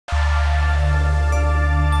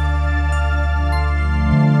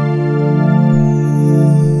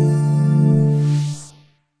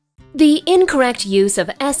The incorrect use of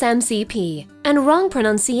SMCP and wrong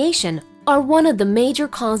pronunciation are one of the major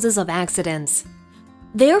causes of accidents.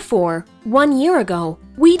 Therefore, 1 year ago,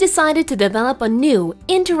 we decided to develop a new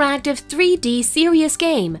interactive 3D serious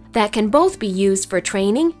game that can both be used for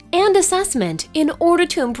training and assessment in order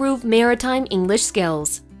to improve maritime English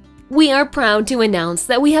skills. We are proud to announce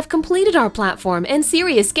that we have completed our platform and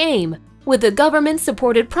serious game with a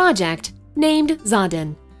government-supported project named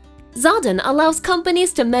Zaden. Zaden allows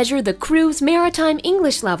companies to measure the crew's maritime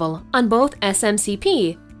English level on both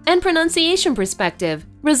SMCP and pronunciation perspective,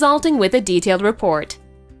 resulting with a detailed report.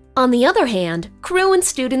 On the other hand, crew and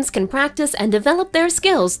students can practice and develop their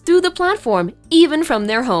skills through the platform even from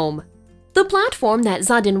their home. The platform that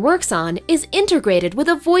Zaden works on is integrated with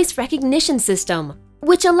a voice recognition system,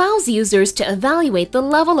 which allows users to evaluate the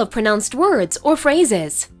level of pronounced words or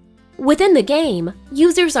phrases. Within the game,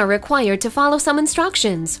 users are required to follow some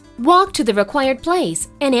instructions, walk to the required place,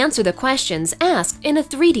 and answer the questions asked in a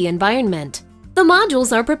 3D environment. The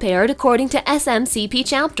modules are prepared according to SMCP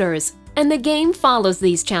chapters, and the game follows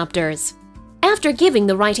these chapters. After giving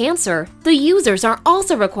the right answer, the users are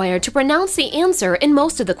also required to pronounce the answer in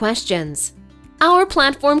most of the questions. Our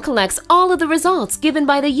platform collects all of the results given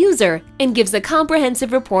by the user and gives a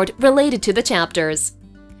comprehensive report related to the chapters.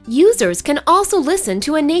 Users can also listen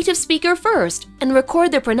to a native speaker first and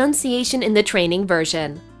record their pronunciation in the training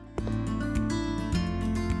version.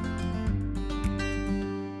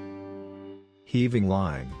 Heaving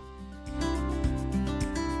line.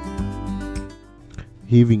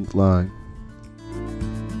 Heaving line.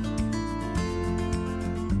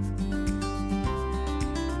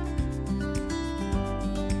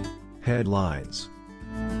 Headlines.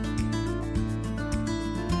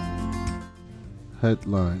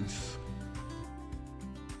 Headlines.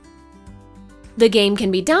 The game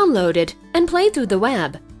can be downloaded and played through the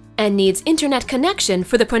web and needs internet connection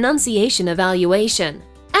for the pronunciation evaluation.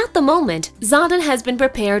 At the moment, Zaden has been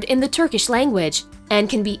prepared in the Turkish language and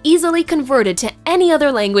can be easily converted to any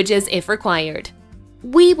other languages if required.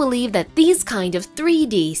 We believe that these kind of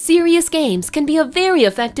 3D serious games can be a very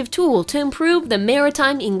effective tool to improve the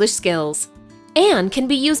maritime English skills and can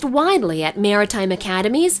be used widely at maritime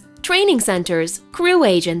academies, training centers, crew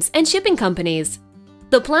agents, and shipping companies.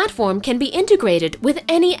 The platform can be integrated with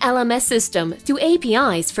any LMS system through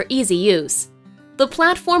APIs for easy use. The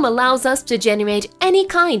platform allows us to generate any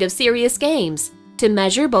kind of serious games to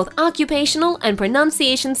measure both occupational and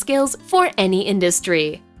pronunciation skills for any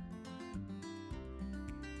industry.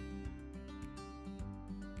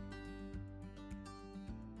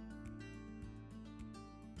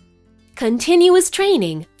 Continuous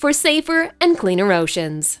training for safer and cleaner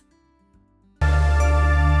oceans.